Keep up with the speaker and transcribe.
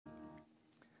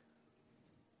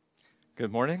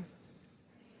Good morning.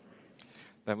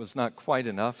 That was not quite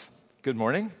enough. Good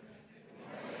morning.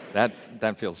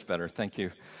 That feels better. Thank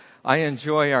you. I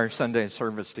enjoy our Sunday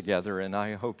service together, and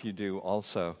I hope you do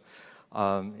also.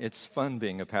 It's fun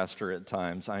being a pastor at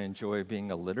times. I enjoy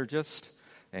being a liturgist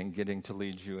and getting to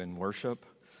lead you in worship.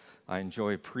 I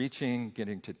enjoy preaching,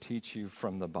 getting to teach you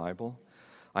from the Bible.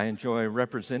 I enjoy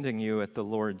representing you at the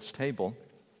Lord's table,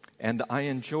 and I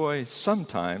enjoy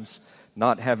sometimes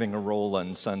not having a role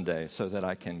on Sunday so that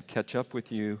I can catch up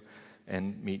with you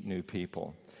and meet new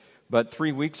people. But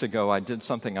 3 weeks ago, I did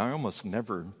something I almost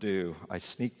never do. I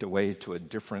sneaked away to a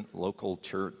different local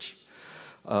church.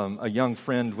 A young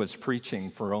friend was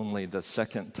preaching for only the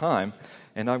second time,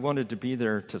 and I wanted to be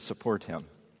there to support him.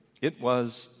 It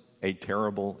was a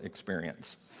terrible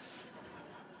experience.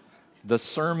 The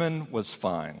sermon was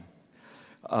fine.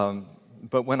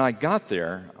 But when I got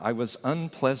there, I was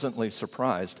unpleasantly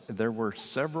surprised. There were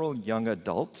several young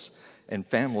adults and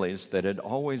families that had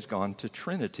always gone to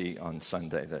Trinity on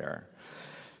Sunday there.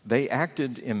 They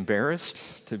acted embarrassed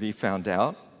to be found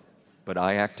out, but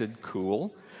I acted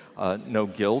cool. No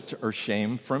guilt or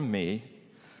shame from me.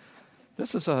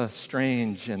 This is a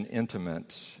strange and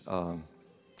intimate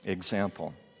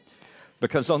example,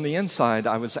 because on the inside,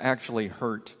 I was actually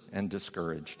hurt and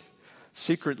discouraged.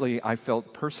 Secretly, I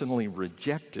felt personally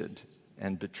rejected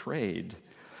and betrayed.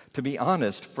 To be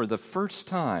honest, for the first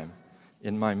time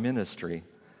in my ministry,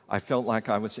 I felt like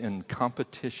I was in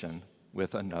competition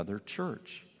with another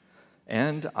church.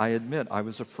 And I admit I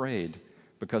was afraid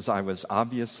because I was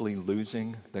obviously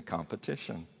losing the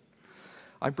competition.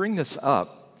 I bring this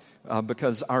up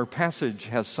because our passage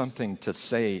has something to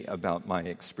say about my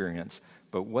experience,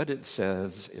 but what it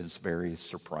says is very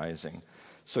surprising.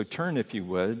 So turn, if you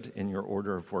would, in your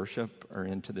order of worship or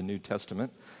into the New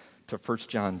Testament to 1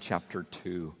 John chapter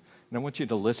 2. And I want you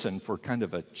to listen for kind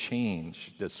of a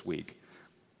change this week.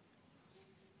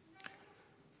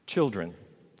 Children,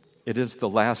 it is the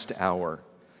last hour,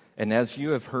 and as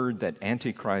you have heard that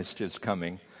Antichrist is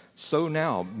coming, so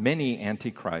now many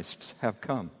Antichrists have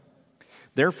come.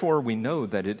 Therefore we know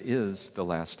that it is the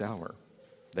last hour.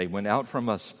 They went out from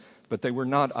us, but they were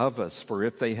not of us, for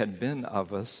if they had been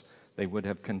of us, they would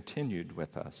have continued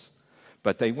with us.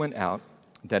 But they went out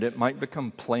that it might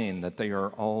become plain that they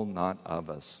are all not of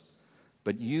us.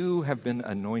 But you have been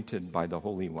anointed by the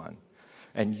Holy One,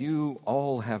 and you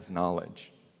all have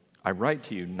knowledge. I write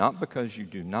to you not because you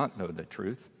do not know the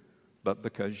truth, but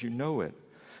because you know it,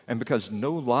 and because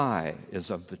no lie is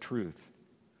of the truth.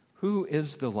 Who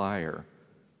is the liar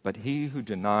but he who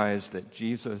denies that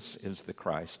Jesus is the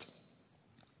Christ?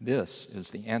 This is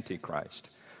the Antichrist,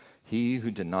 he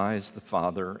who denies the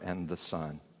Father and the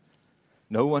Son.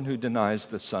 No one who denies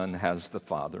the Son has the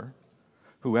Father.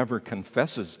 Whoever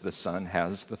confesses the Son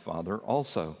has the Father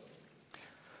also.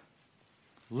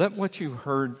 Let what you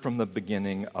heard from the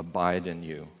beginning abide in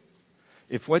you.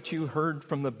 If what you heard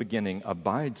from the beginning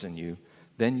abides in you,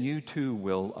 then you too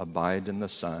will abide in the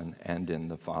Son and in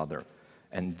the Father.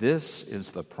 And this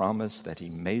is the promise that he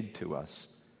made to us,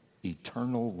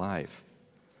 eternal life.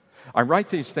 I write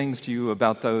these things to you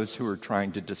about those who are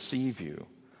trying to deceive you.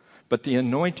 But the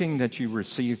anointing that you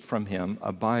received from him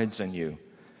abides in you,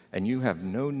 and you have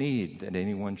no need that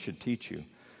anyone should teach you.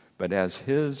 But as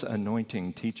his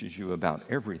anointing teaches you about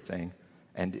everything,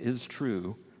 and is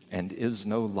true, and is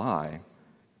no lie,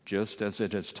 just as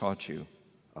it has taught you,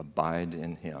 abide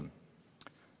in him.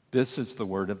 This is the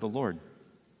word of the Lord.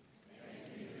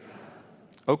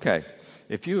 Okay,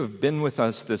 if you have been with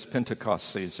us this Pentecost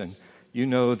season, you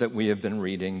know that we have been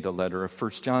reading the letter of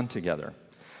 1 John together.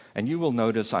 And you will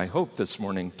notice, I hope this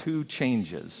morning, two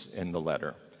changes in the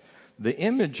letter. The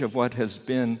image before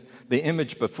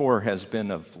has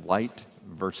been of light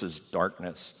versus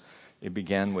darkness. It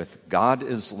began with God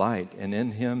is light, and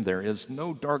in him there is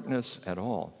no darkness at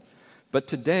all. But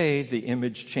today the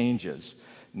image changes.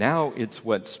 Now it's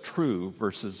what's true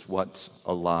versus what's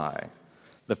a lie.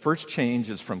 The first change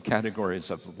is from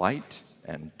categories of light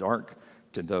and dark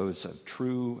to those of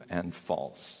true and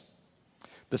false.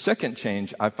 The second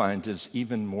change, I find, is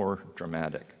even more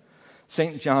dramatic.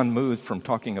 St. John moved from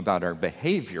talking about our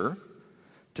behavior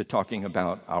to talking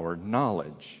about our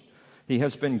knowledge. He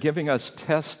has been giving us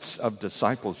tests of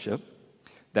discipleship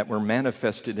that were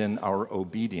manifested in our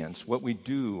obedience, what we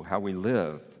do, how we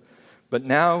live. But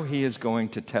now he is going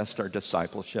to test our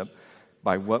discipleship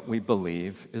by what we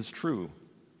believe is true.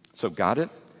 So got it?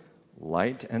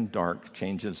 Light and dark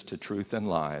changes to truth and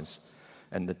lies,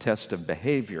 and the test of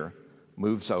behavior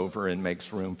moves over and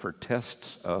makes room for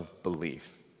tests of belief.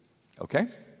 Okay?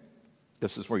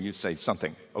 This is where you say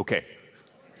something. Okay.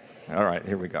 All right,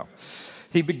 here we go.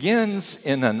 He begins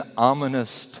in an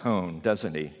ominous tone,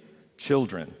 doesn't he?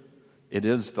 Children, it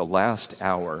is the last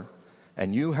hour,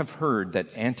 and you have heard that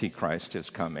Antichrist is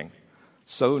coming.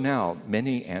 So now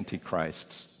many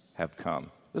Antichrists have come.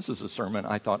 This is a sermon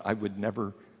I thought I would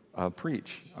never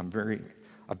preach.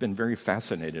 I've been very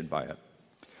fascinated by it.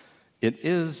 It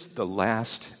is the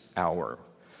last hour.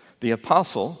 The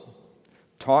apostle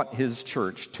taught his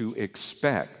church to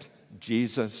expect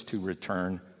Jesus to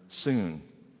return soon,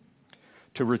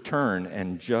 to return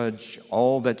and judge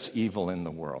all that's evil in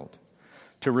the world,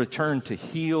 to return to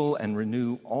heal and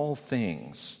renew all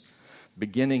things,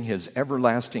 beginning his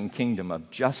everlasting kingdom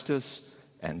of justice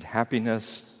and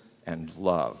happiness and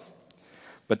love.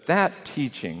 But that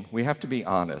teaching, we have to be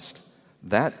honest,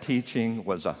 that teaching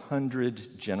was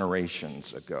 100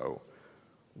 generations ago.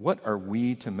 What are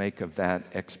we to make of that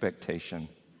expectation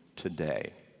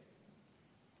today?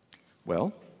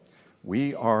 Well,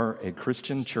 we are a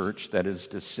Christian church that is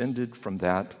descended from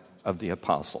that of the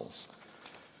apostles.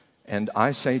 And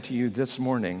I say to you this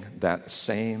morning that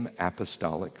same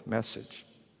apostolic message.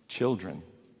 Children,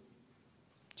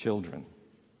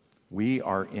 we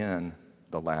are in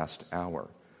the last hour.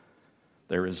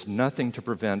 There is nothing to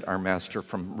prevent our Master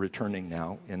from returning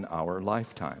now in our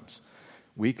lifetimes.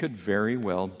 We could very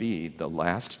well be the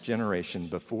last generation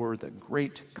before the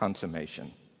great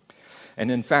consummation. And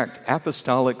in fact,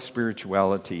 apostolic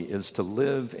spirituality is to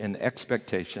live in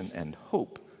expectation and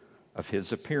hope of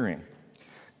his appearing.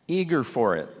 Eager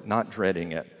for it, not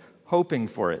dreading it. Hoping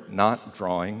for it, not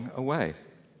drawing away.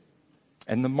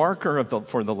 And the marker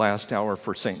for the last hour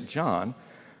for St. John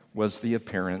was the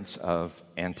appearance of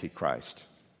Antichrist.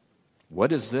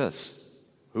 What is this?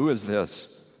 Who is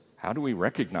this? How do we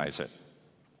recognize it?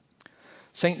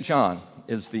 St. John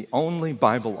is the only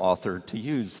Bible author to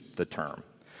use the term,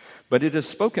 but it is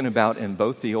spoken about in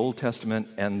both the Old Testament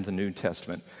and the New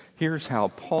Testament. Here's how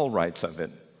Paul writes of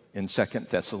it in 2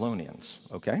 Thessalonians,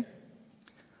 okay?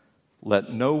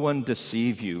 Let no one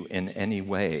deceive you in any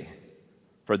way,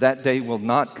 for that day will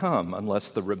not come unless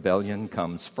the rebellion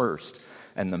comes first,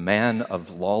 and the man of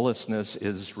lawlessness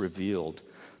is revealed,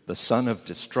 the son of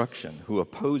destruction, who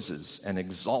opposes and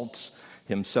exalts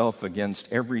himself against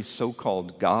every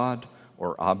so-called God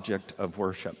or object of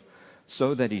worship,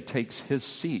 so that he takes his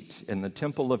seat in the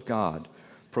temple of God,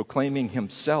 proclaiming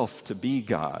himself to be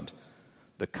God.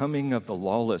 The coming of the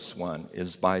lawless one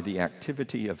is by the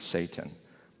activity of Satan,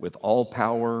 with all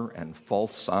power and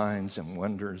false signs and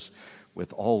wonders,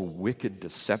 with all wicked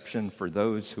deception for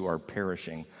those who are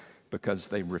perishing, because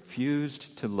they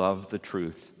refused to love the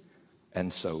truth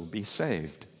and so be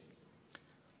saved.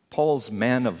 Paul's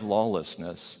man of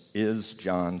lawlessness is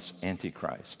John's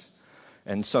Antichrist.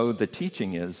 And so the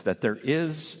teaching is that there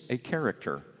is a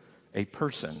character, a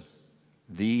person,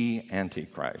 the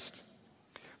Antichrist.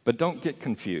 But don't get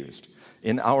confused.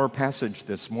 In our passage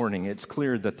this morning, it's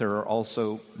clear that there are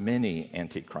also many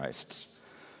Antichrists.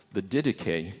 The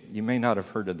Didache, you may not have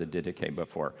heard of the Didache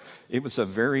before. It was a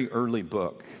very early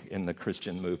book in the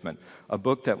Christian movement, a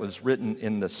book that was written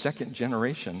in the second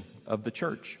generation of the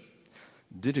church.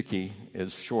 Didache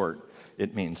is short.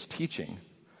 It means teaching,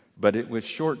 but it was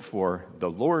short for the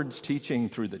Lord's teaching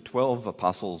through the 12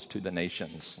 apostles to the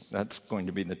nations. That's going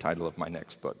to be the title of my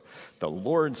next book. The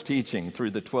Lord's teaching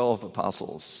through the 12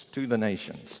 apostles to the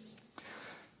nations.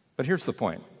 But here's the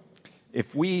point.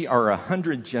 If we are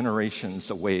 100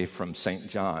 generations away from St.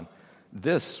 John,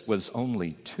 this was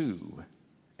only 2.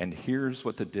 And here's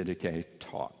what the Didache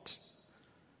taught.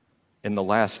 In the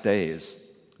last days,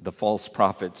 the false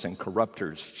prophets and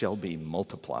corrupters shall be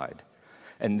multiplied.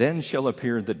 And then shall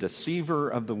appear the deceiver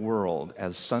of the world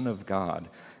as Son of God,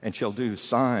 and shall do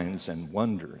signs and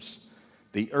wonders.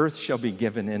 The earth shall be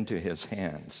given into his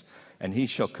hands, and he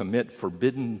shall commit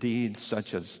forbidden deeds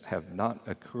such as have not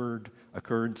occurred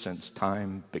since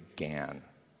time began.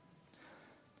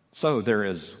 So there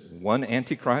is one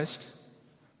Antichrist,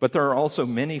 but there are also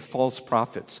many false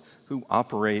prophets who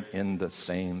operate in the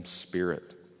same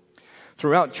spirit.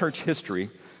 Throughout church history,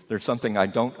 there's something I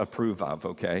don't approve of,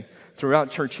 okay? Throughout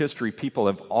church history, people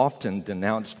have often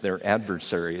denounced their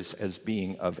adversaries as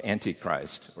being of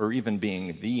Antichrist, or even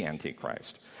being the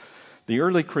Antichrist. The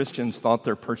early Christians thought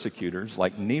their persecutors,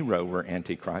 like Nero, were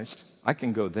Antichrist. I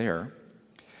can go there.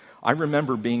 I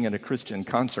remember being at a Christian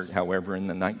concert, however, in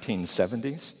the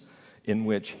 1970s, in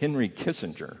which Henry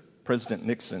Kissinger, President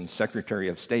Nixon's Secretary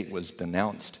of State, was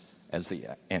denounced as the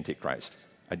Antichrist.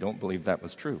 I don't believe that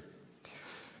was true.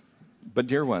 But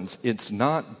dear ones, it's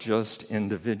not just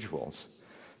individuals.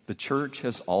 The church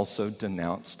has also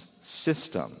denounced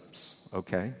systems,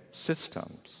 okay?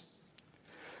 Systems.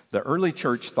 The early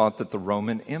church thought that the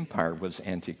Roman Empire was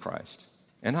Antichrist.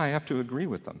 and I have to agree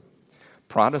with them.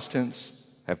 Protestants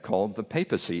have called the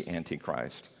papacy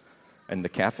Antichrist, and the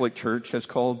Catholic Church has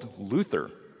called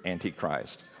Luther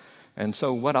Antichrist. And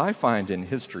so what I find in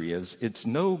history is it's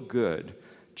no good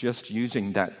just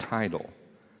using that title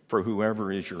for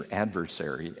whoever is your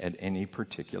adversary at any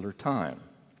particular time.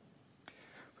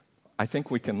 I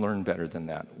think we can learn better than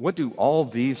that. What do all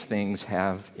these things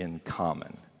have in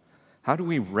common? How do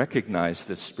we recognize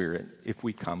this spirit if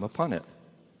we come upon it?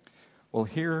 Well,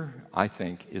 here, I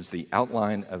think, is the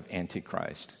outline of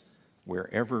Antichrist,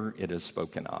 wherever it is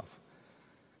spoken of.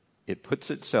 It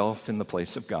puts itself in the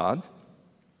place of God.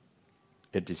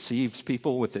 It deceives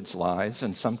people with its lies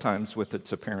and sometimes with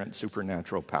its apparent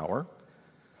supernatural power.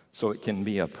 So it can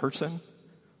be a person,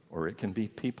 or it can be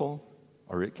people,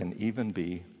 or it can even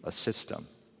be a system.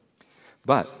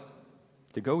 But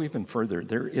to go even further,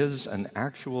 there is an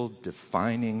actual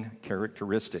defining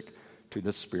characteristic to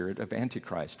the spirit of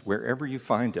Antichrist, wherever you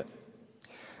find it.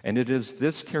 And it is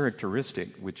this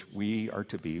characteristic which we are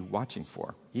to be watching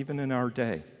for, even in our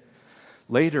day.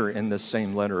 Later in this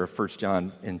same letter of 1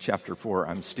 John in chapter 4,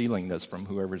 I'm stealing this from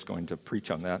whoever's going to preach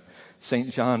on that, St.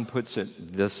 John puts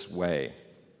it this way: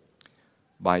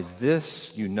 "By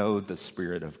this you know the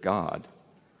Spirit of God.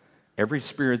 Every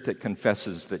spirit that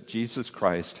confesses that Jesus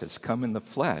Christ has come in the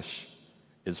flesh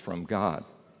is from God.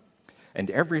 And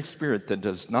every spirit that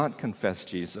does not confess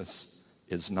Jesus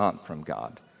is not from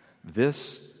God.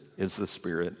 This is the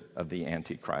spirit of the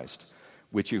Antichrist,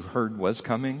 which you heard was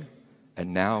coming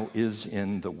and now is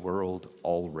in the world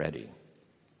already."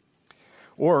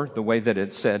 Or the way that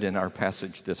it's said in our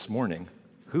passage this morning,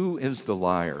 "Who is the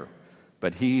liar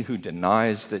but he who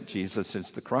denies that Jesus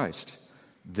is the Christ?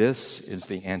 This is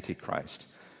the Antichrist,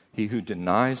 he who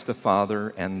denies the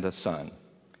Father and the Son.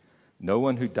 No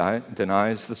one who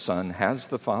denies the Son has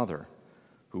the Father.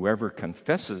 Whoever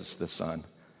confesses the Son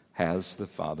has the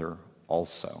Father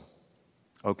also."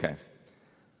 Okay.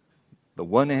 The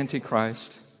one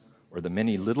Antichrist, or the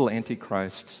many little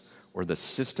Antichrists, or the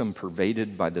system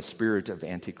pervaded by the spirit of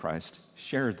Antichrist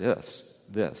share this.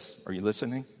 Are you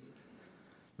listening?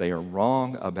 They are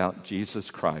wrong about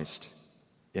Jesus Christ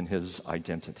in his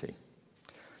identity.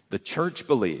 The church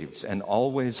believes and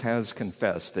always has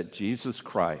confessed that Jesus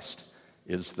Christ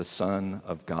is the Son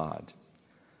of God.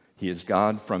 He is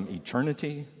God from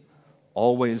eternity,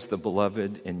 always the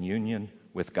beloved in union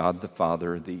with God the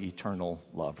Father, the eternal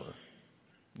lover.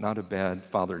 Not a bad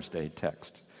Father's Day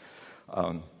text.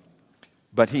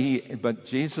 But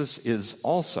Jesus is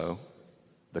also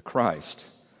the Christ,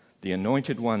 the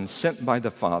anointed one sent by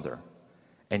the Father,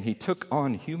 and he took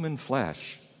on human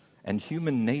flesh and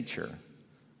human nature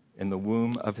in the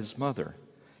womb of his mother.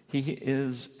 He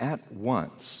is at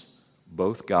once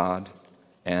both God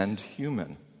and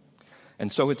human.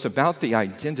 And so it's about the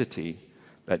identity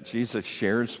that Jesus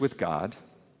shares with God,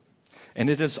 and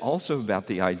it is also about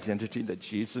the identity that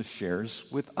Jesus shares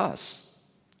with us,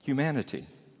 humanity.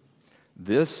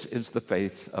 This is the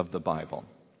faith of the Bible.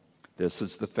 This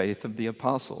is the faith of the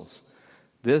apostles.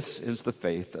 This is the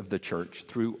faith of the church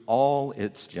through all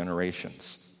its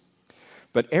generations.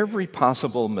 But every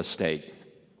possible mistake,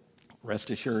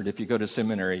 rest assured, if you go to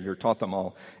seminary, you're taught them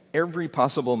all, every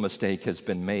possible mistake has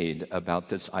been made about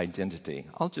this identity.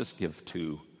 I'll just give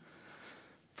two.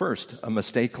 First, a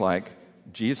mistake like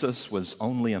Jesus was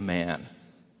only a man,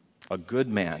 a good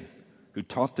man who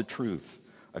taught the truth,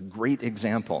 a great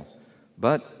example,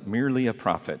 but merely a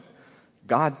prophet.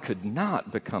 God could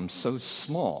not become so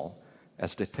small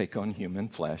as to take on human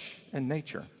flesh and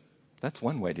nature. That's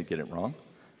one way to get it wrong.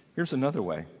 Here's another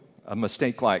way. A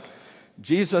mistake like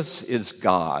Jesus is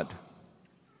God,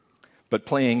 but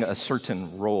playing a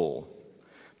certain role,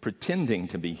 pretending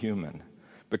to be human,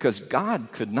 because God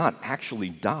could not actually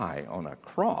die on a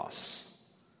cross,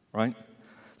 right?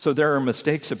 So there are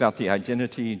mistakes about the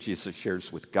identity Jesus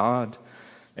shares with God,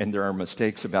 and there are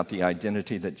mistakes about the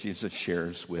identity that Jesus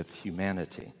shares with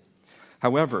humanity.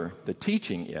 However, the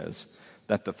teaching is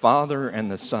that the Father and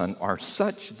the Son are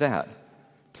such that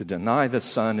to deny the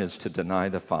Son is to deny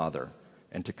the Father,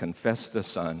 and to confess the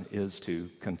Son is to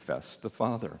confess the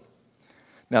Father.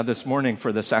 Now, this morning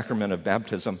for the sacrament of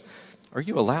baptism, are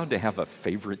you allowed to have a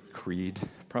favorite creed?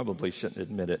 Probably shouldn't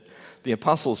admit it. The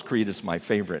Apostles' Creed is my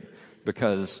favorite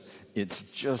because it's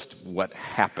just what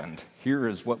happened. Here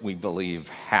is what we believe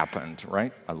happened,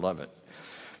 right? I love it.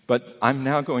 But I'm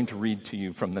now going to read to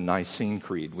you from the Nicene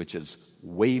Creed, which is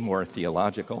way more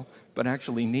theological, but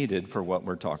actually needed for what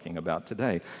we're talking about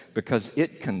today, because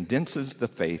it condenses the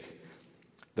faith,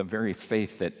 the very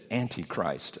faith that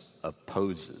Antichrist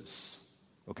opposes.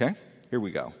 Okay? Here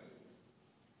we go.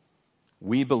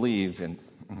 We believe in...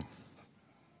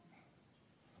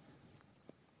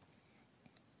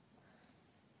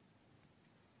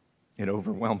 It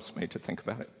overwhelms me to think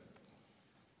about it.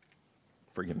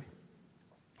 Forgive me.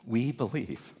 We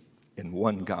believe in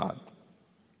one God,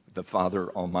 the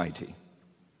Father Almighty,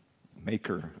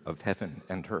 maker of heaven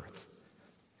and earth,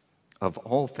 of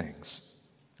all things,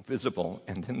 visible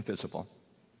and invisible,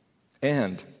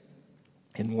 and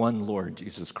in one Lord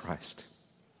Jesus Christ,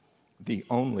 the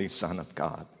only Son of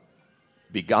God,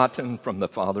 begotten from the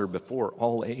Father before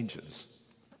all ages,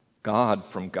 God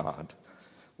from God,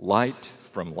 light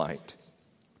from light,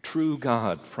 true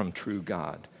God from true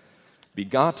God,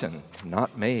 begotten,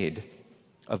 not made,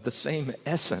 of the same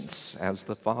essence as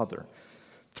the Father.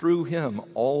 Through him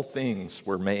all things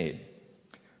were made.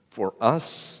 For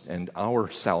us and our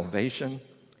salvation,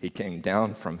 he came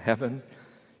down from heaven.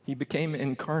 He became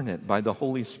incarnate by the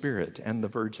Holy Spirit and the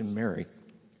Virgin Mary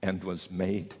and was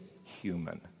made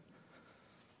human.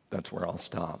 That's where I'll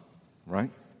stop,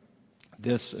 right?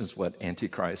 This is what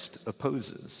Antichrist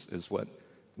opposes, is what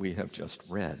we have just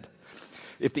read.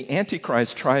 If the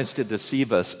Antichrist tries to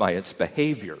deceive us by its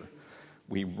behavior,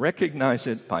 we recognize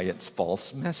it by its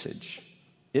false message.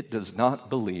 It does not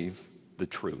believe the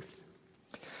truth.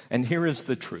 And here is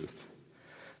the truth.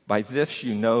 By this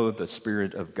you know the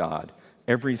Spirit of God.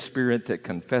 Every spirit that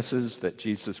confesses that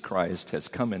Jesus Christ has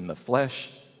come in the flesh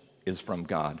is from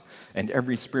God. And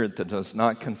every spirit that does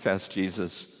not confess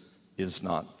Jesus is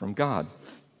not from God.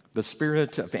 The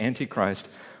spirit of Antichrist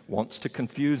wants to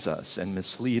confuse us and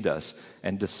mislead us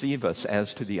and deceive us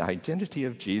as to the identity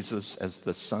of Jesus as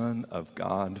the Son of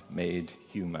God made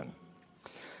human.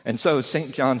 And so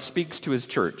St. John speaks to his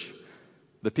church,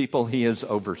 the people he is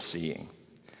overseeing,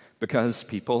 because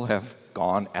people have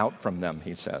gone out from them,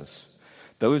 he says.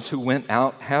 Those who went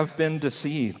out have been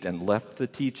deceived and left the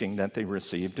teaching that they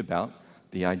received about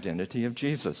the identity of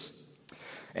Jesus.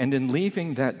 And in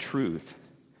leaving that truth,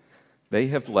 they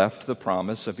have left the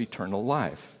promise of eternal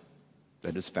life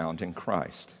that is found in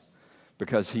Christ,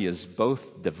 because he is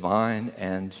both divine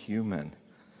and human.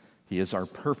 He is our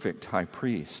perfect high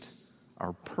priest,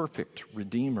 our perfect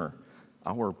Redeemer,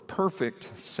 our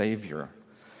perfect Savior.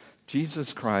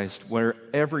 Jesus Christ,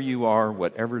 wherever you are,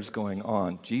 whatever's going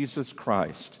on, Jesus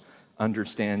Christ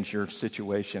understands your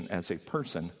situation as a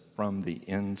person from the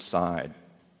inside.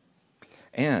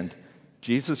 And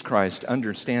Jesus Christ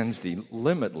understands the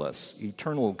limitless,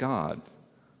 eternal God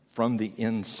from the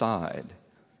inside.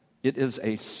 It is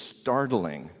a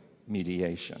startling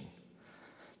mediation.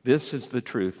 This is the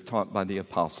truth taught by the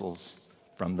apostles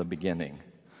from the beginning.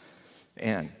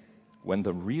 And when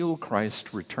the real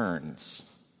Christ returns,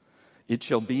 it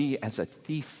shall be as a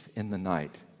thief in the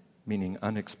night, meaning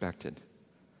unexpected.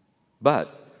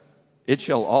 But it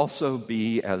shall also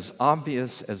be as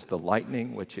obvious as the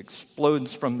lightning which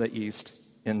explodes from the east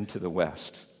into the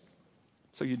west.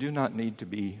 So you do not need to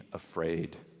be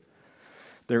afraid.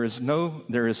 There is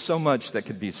so much that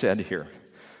could be said here.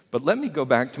 But let me go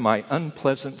back to my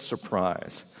unpleasant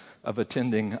surprise of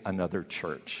attending another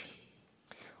church.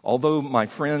 Although my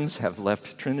friends have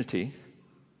left Trinity,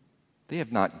 they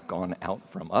have not gone out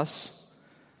from us.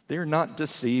 They are not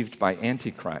deceived by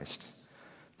Antichrist.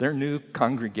 Their new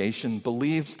congregation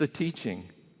believes the teaching.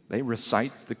 They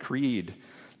recite the creed.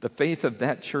 The faith of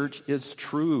that church is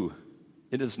true.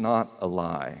 It is not a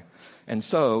lie. And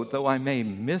so, though I may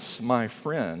miss my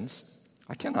friends,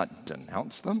 I cannot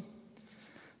denounce them.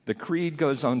 The creed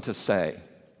goes on to say,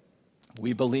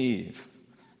 we believe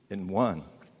in one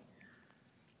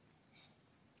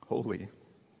holy,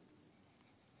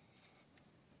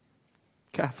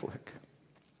 Catholic,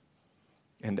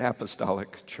 and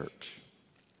apostolic church.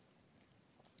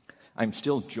 I'm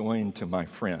still joined to my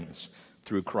friends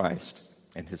through Christ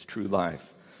and his true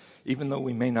life, even though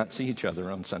we may not see each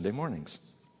other on Sunday mornings.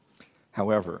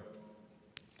 However,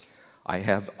 I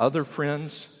have other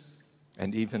friends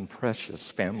and even precious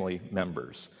family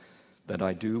members that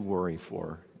I do worry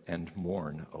for and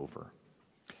mourn over.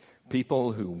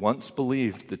 People who once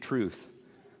believed the truth,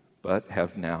 but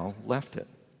have now left it.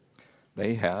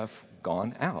 They have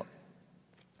gone out.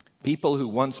 People who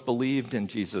once believed in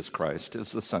Jesus Christ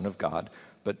as the Son of God,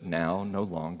 but now no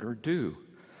longer do.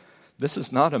 This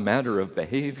is not a matter of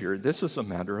behavior. This is a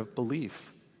matter of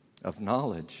belief, of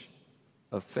knowledge,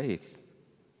 of faith,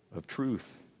 of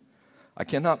truth. I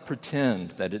cannot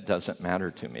pretend that it doesn't matter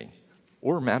to me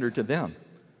or matter to them.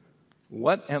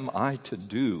 What am I to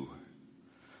do?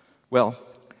 Well,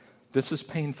 this is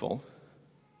painful,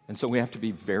 and so we have to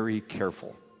be very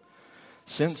careful.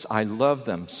 Since I love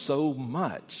them so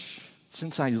much,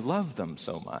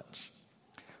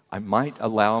 I might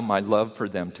allow my love for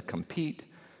them to compete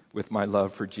with my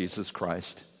love for Jesus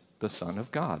Christ, the Son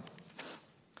of God.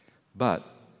 But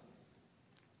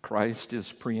Christ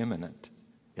is preeminent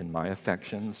in my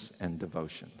affections and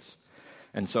devotions.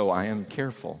 And so I am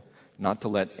careful not to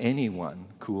let anyone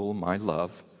cool my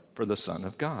love for the Son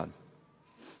of God.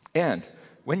 And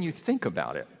when you think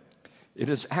about it, it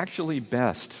is actually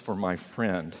best for my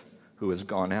friend who has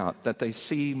gone out that they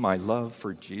see my love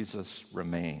for Jesus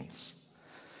remains.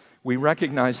 We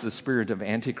recognize the spirit of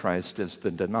Antichrist as the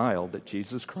denial that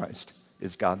Jesus Christ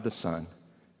is God the Son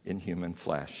in human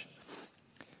flesh.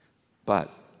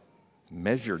 But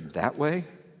measured that way,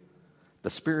 the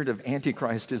spirit of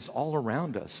Antichrist is all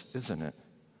around us, isn't it?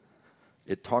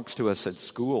 It talks to us at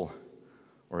school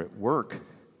or at work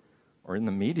or in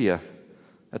the media,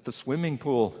 at the swimming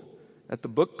pool, at the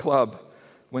book club,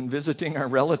 when visiting our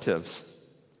relatives.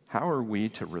 How are we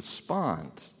to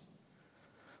respond?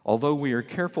 Although we are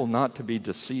careful not to be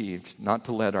deceived, not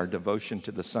to let our devotion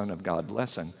to the Son of God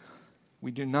lessen,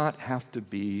 we do not have to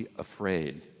be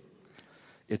afraid.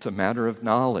 It's a matter of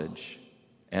knowledge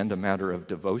and a matter of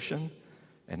devotion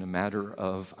and a matter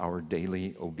of our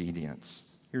daily obedience.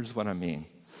 Here's what I mean.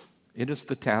 It is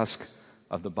the task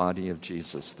of the body of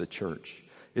Jesus, the church.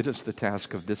 It is the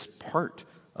task of this part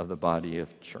of the body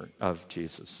of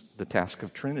Jesus, the task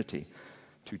of Trinity,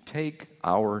 to take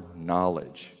our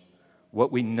knowledge,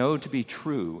 what we know to be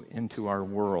true, into our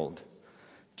world.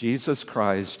 Jesus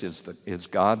Christ is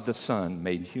God the Son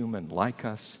made human like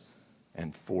us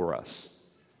and for us.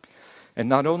 And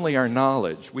not only our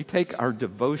knowledge, we take our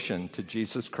devotion to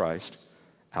Jesus Christ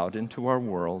out into our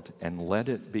world and let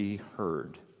it be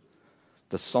heard.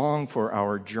 The song for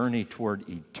our journey toward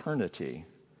eternity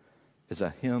is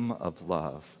a hymn of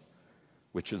love,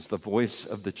 which is the voice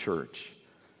of the church.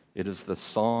 It is the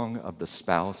song of the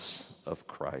spouse of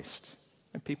Christ.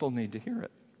 And people need to hear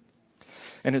it.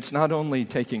 And it's not only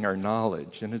taking our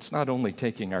knowledge, and it's not only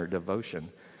taking our devotion.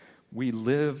 We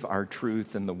live our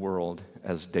truth in the world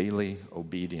as daily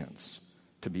obedience,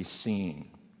 to be seen.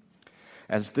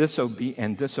 This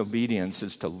obedience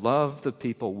is to love the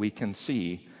people we can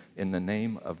see in the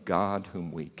name of God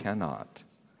whom we cannot,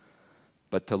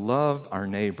 but to love our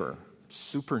neighbor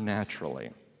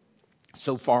supernaturally,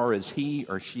 so far as he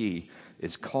or she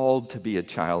is called to be a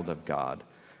child of God.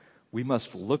 We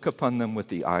must look upon them with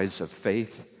the eyes of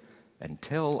faith and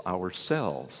tell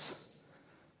ourselves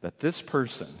that this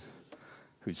person,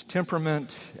 whose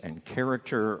temperament and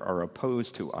character are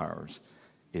opposed to ours,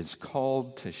 is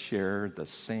called to share the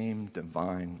same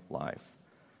divine life,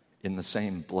 in the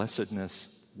same blessedness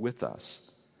with us.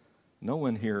 No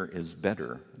one here is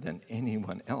better than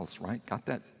anyone else, right? Got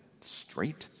that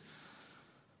straight?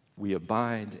 We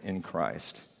abide in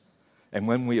Christ. And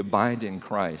when we abide in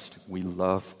Christ, we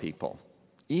love people,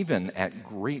 even at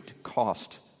great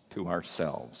cost to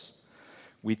ourselves.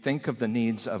 We think of the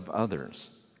needs of others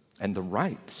and the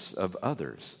rights of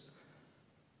others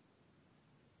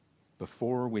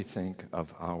before we think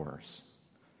of ours,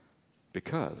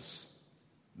 because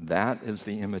that is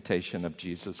the imitation of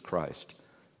Jesus Christ,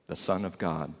 the Son of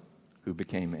God, who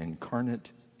became incarnate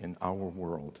in our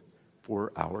world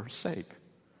for our sake.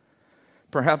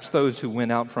 Perhaps those who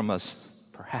went out from us,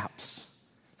 perhaps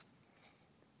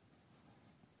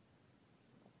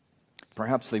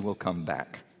they will come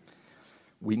back.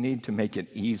 We need to make it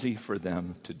easy for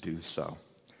them to do so.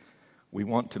 We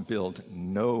want to build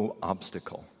no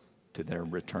obstacle to their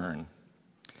return.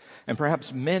 And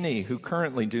perhaps many who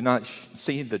currently do not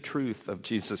see the truth of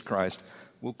Jesus Christ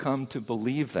will come to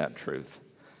believe that truth.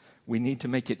 We need to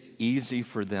make it easy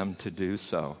for them to do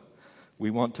so. We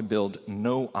want to build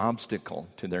no obstacle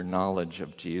to their knowledge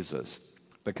of Jesus,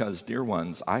 because, dear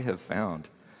ones, I have found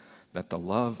that the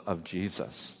love of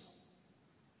Jesus,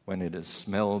 when it is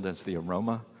smelled as the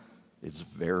aroma, is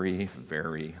very,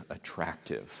 very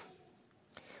attractive.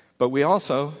 But we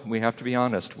have to be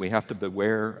honest, we have to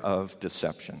beware of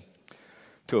deception.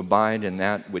 To abide in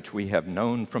that which we have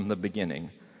known from the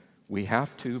beginning, we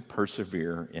have to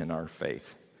persevere in our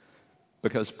faith,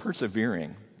 because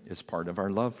persevering is part of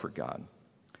our love for God.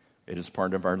 It is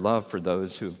part of our love for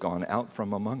those who have gone out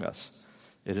from among us.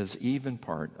 It is even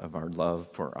part of our love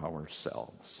for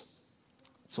ourselves.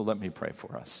 So let me pray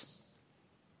for us.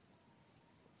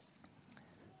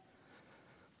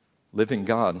 Living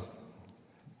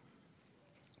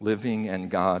and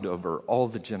God over all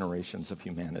the generations of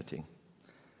humanity,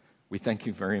 we thank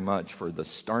you very much for the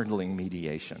startling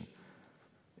mediation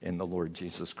in the Lord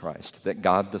Jesus Christ, that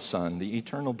God the Son, the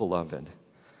eternal beloved,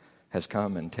 has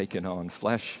come and taken on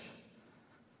flesh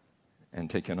and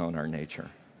taken on our nature.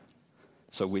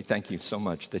 So we thank you so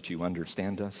much that you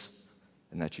understand us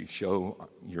and that you show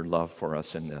your love for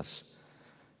us in this.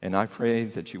 And I pray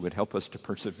that you would help us to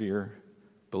persevere,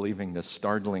 believing this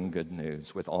startling good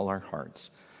news with all our hearts.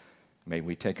 May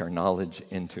we take our knowledge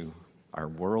into our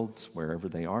worlds, wherever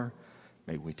they are.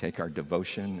 May we take our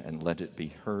devotion and let it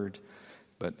be heard,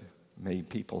 but may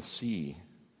people see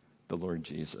the Lord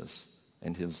Jesus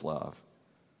and his love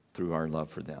through our love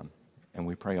for them. And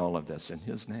we pray all of this in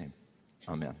his name.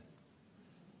 Amen.